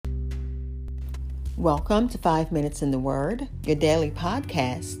Welcome to 5 Minutes in the Word, your daily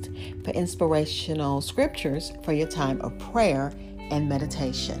podcast for inspirational scriptures for your time of prayer and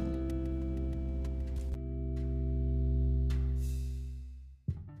meditation.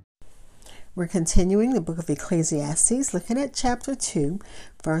 We're continuing the book of Ecclesiastes, looking at chapter 2,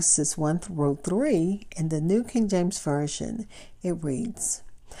 verses 1 through 3. In the New King James Version, it reads,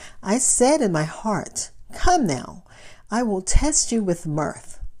 I said in my heart, come now, I will test you with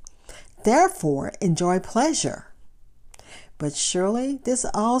mirth. Therefore, enjoy pleasure. But surely this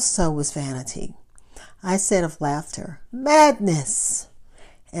also was vanity. I said of laughter, madness,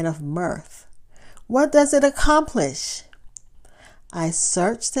 and of mirth, what does it accomplish? I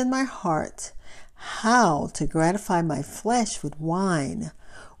searched in my heart how to gratify my flesh with wine,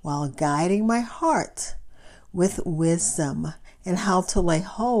 while guiding my heart with wisdom, and how to lay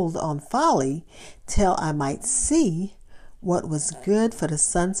hold on folly till I might see what was good for the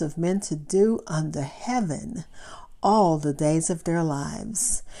sons of men to do under heaven all the days of their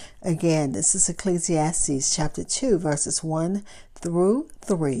lives. Again, this is Ecclesiastes chapter 2, verses 1 through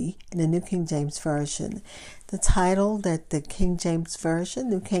 3 in the New King James Version. The title that the King James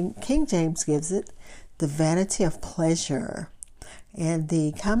Version, King James gives it, The Vanity of Pleasure. And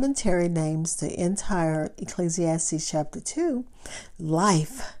the commentary names the entire Ecclesiastes chapter 2,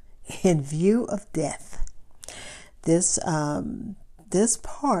 Life in View of Death. This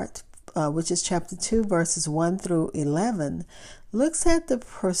part, which is chapter 2, verses 1 through 11, looks at the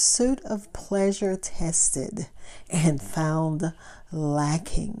pursuit of pleasure tested and found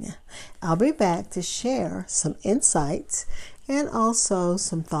lacking. I'll be back to share some insights and also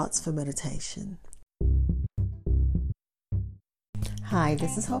some thoughts for meditation. Hi,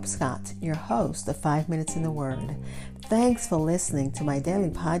 this is Hope Scott, your host of 5 Minutes in the Word. Thanks for listening to my daily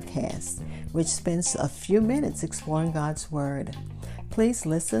podcast, which spends a few minutes exploring God's Word. Please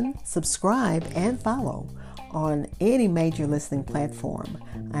listen, subscribe, and follow on any major listening platform.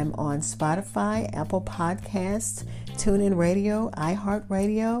 I'm on Spotify, Apple Podcasts, TuneIn Radio,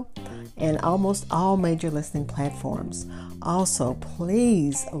 iHeartRadio, and almost all major listening platforms. Also,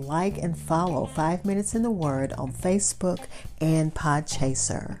 please like and follow 5 Minutes in the Word on Facebook and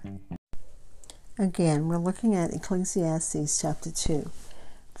Podchaser. Again, we're looking at Ecclesiastes chapter 2,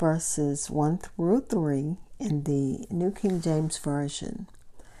 verses 1 through 3 in the New King James Version.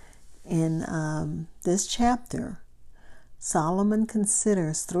 In this chapter, Solomon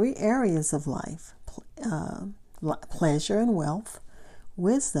considers 3 areas of life: pleasure and wealth,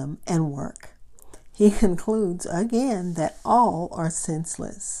 wisdom and work. He concludes again that all are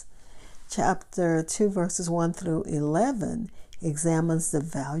senseless. Chapter 2, verses 1 through 11 examines the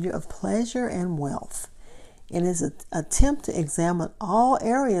value of pleasure and wealth. In his attempt to examine all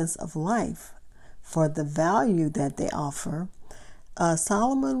areas of life for the value that they offer,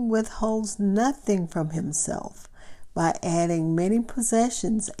 Solomon withholds nothing from himself by adding many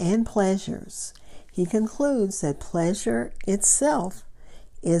possessions and pleasures. He concludes that pleasure itself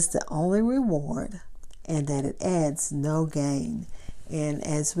is the only reward and that it adds no gain. And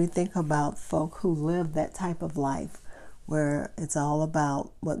as we think about folk who live that type of life where it's all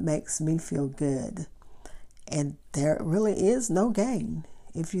about what makes me feel good, and there really is no gain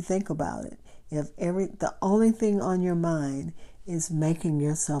if you think about it. If the only thing on your mind is making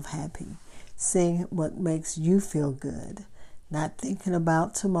yourself happy, seeing what makes you feel good, not thinking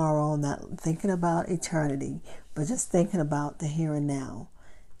about tomorrow, not thinking about eternity, but just thinking about the here and now.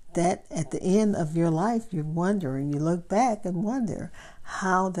 That at the end of your life, you're wondering, you look back and wonder,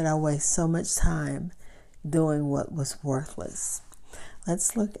 how did I waste so much time doing what was worthless?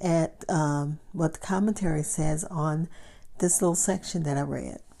 Let's look at what the commentary says on this little section that I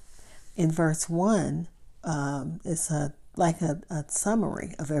read. In verse 1, it's like a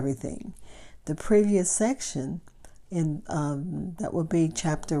summary of everything. The previous section, that would be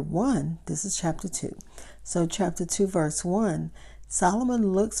chapter 1. This is chapter 2. So chapter 2, verse 1,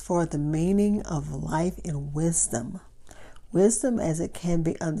 Solomon looks for the meaning of life in wisdom. Wisdom as it can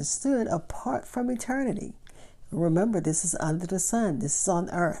be understood apart from eternity. Remember, this is under the sun. This is on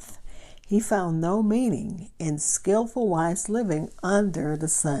earth. He found no meaning in skillful, wise living under the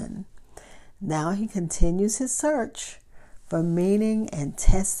sun. Now he continues his search for meaning and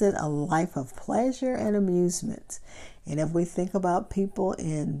tested a life of pleasure and amusement. And if we think about people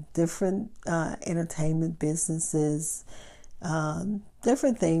in different entertainment businesses,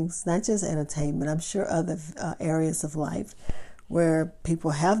 different things, not just entertainment, I'm sure other areas of life where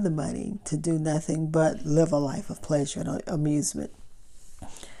people have the money to do nothing but live a life of pleasure and amusement.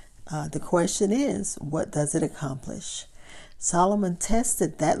 The question is, what does it accomplish? Solomon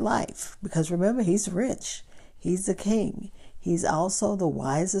tested that life because remember, he's rich. He's the king. He's also the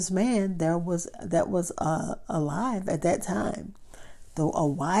wisest man that was alive at that time, though a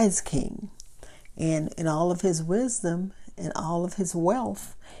wise king. And in all of his wisdom and all of his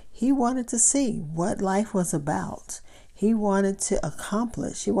wealth, he wanted to see what life was about. He wanted to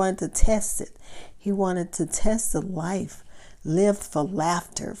accomplish. He wanted to test it. He wanted to test the life lived for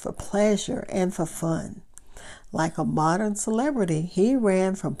laughter, for pleasure, and for fun. Like a modern celebrity, he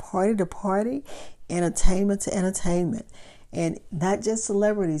ran from party to party, entertainment to entertainment. And not just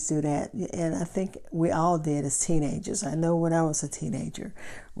celebrities do that. And I think we all did as teenagers. I know when I was a teenager,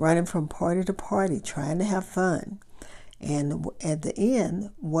 running from party to party, trying to have fun. And at the end,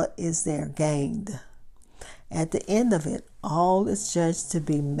 what is there gained? At the end of it, all is judged to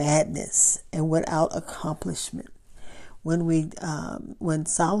be madness and without accomplishment. When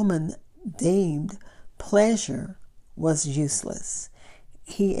Solomon deemed pleasure was useless,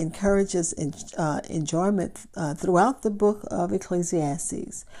 he encourages enjoyment throughout the book of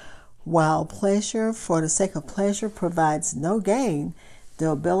Ecclesiastes. While pleasure for the sake of pleasure provides no gain, the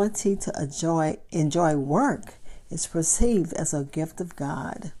ability to enjoy work is perceived as a gift of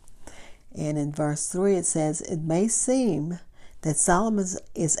God. And in verse 3 it says, "It may seem that Solomon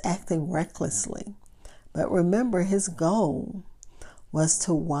is acting recklessly, but remember his goal was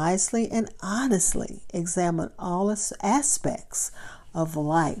to wisely and honestly examine all aspects of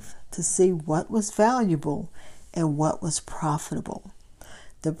life to see what was valuable and what was profitable."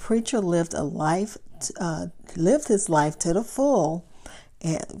 The preacher lived his life to the full,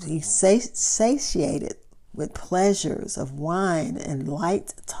 and he satiated with pleasures of wine and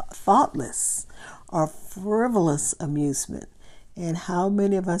light, thoughtless or frivolous amusement. And how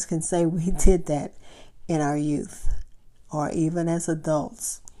many of us can say we did that in our youth or even as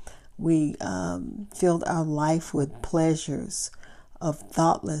adults? We filled our life with pleasures of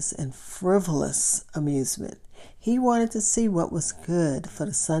thoughtless and frivolous amusement. He wanted to see what was good for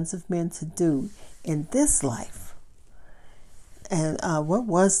the sons of men to do in this life. And what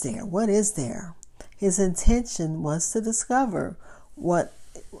was there? What is there? His intention was to discover what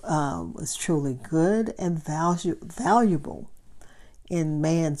was truly good and valuable in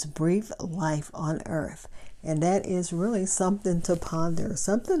man's brief life on earth. And that is really something to ponder,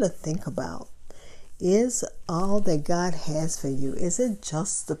 something to think about. Is all that God has for you, is it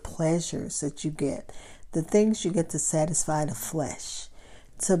just the pleasures that you get, the things you get to satisfy the flesh,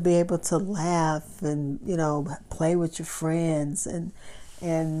 to be able to laugh and, play with your friends and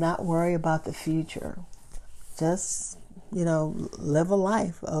not worry about the future? Just, live a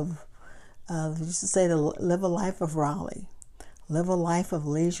life of, used to say to live a life of Raleigh, live a life of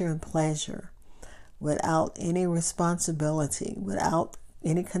leisure and pleasure without any responsibility, without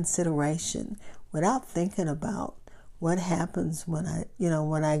any consideration, without thinking about what happens when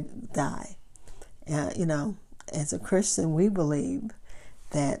I die. As a Christian, we believe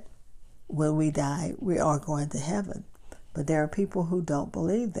that when we die, we are going to heaven. But there are people who don't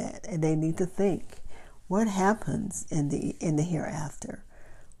believe that, and they need to think, what happens in the hereafter?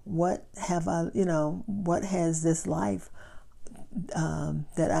 What has this life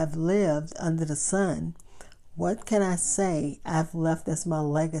that I've lived under the sun, what can I say I've left as my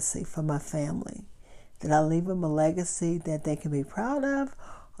legacy for my family? Did I leave them a legacy that they can be proud of,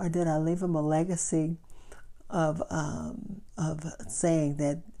 or did I leave them a legacy of saying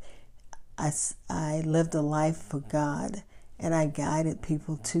that I lived a life for God, and I guided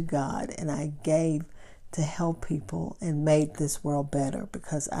people to God, and I gave to help people and made this world better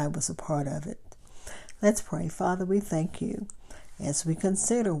because I was a part of it? Let's pray. Father, we thank you as we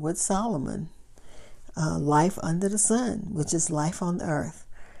consider with Solomon, life under the sun, which is life on earth.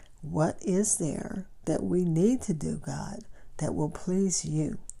 What is there that we need to do, God, that will please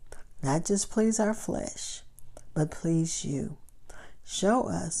you? Not just please our flesh, but please you. Show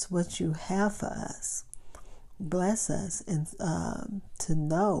us what you have for us. Bless us and to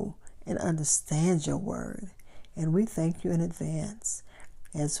know and understand your word. And we thank you in advance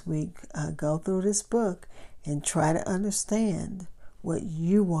as we go through this book and try to understand what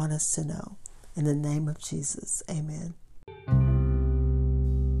you want us to know. In the name of Jesus, amen.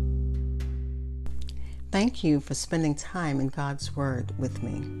 Thank you for spending time in God's Word with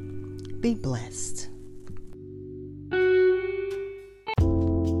me. Be blessed.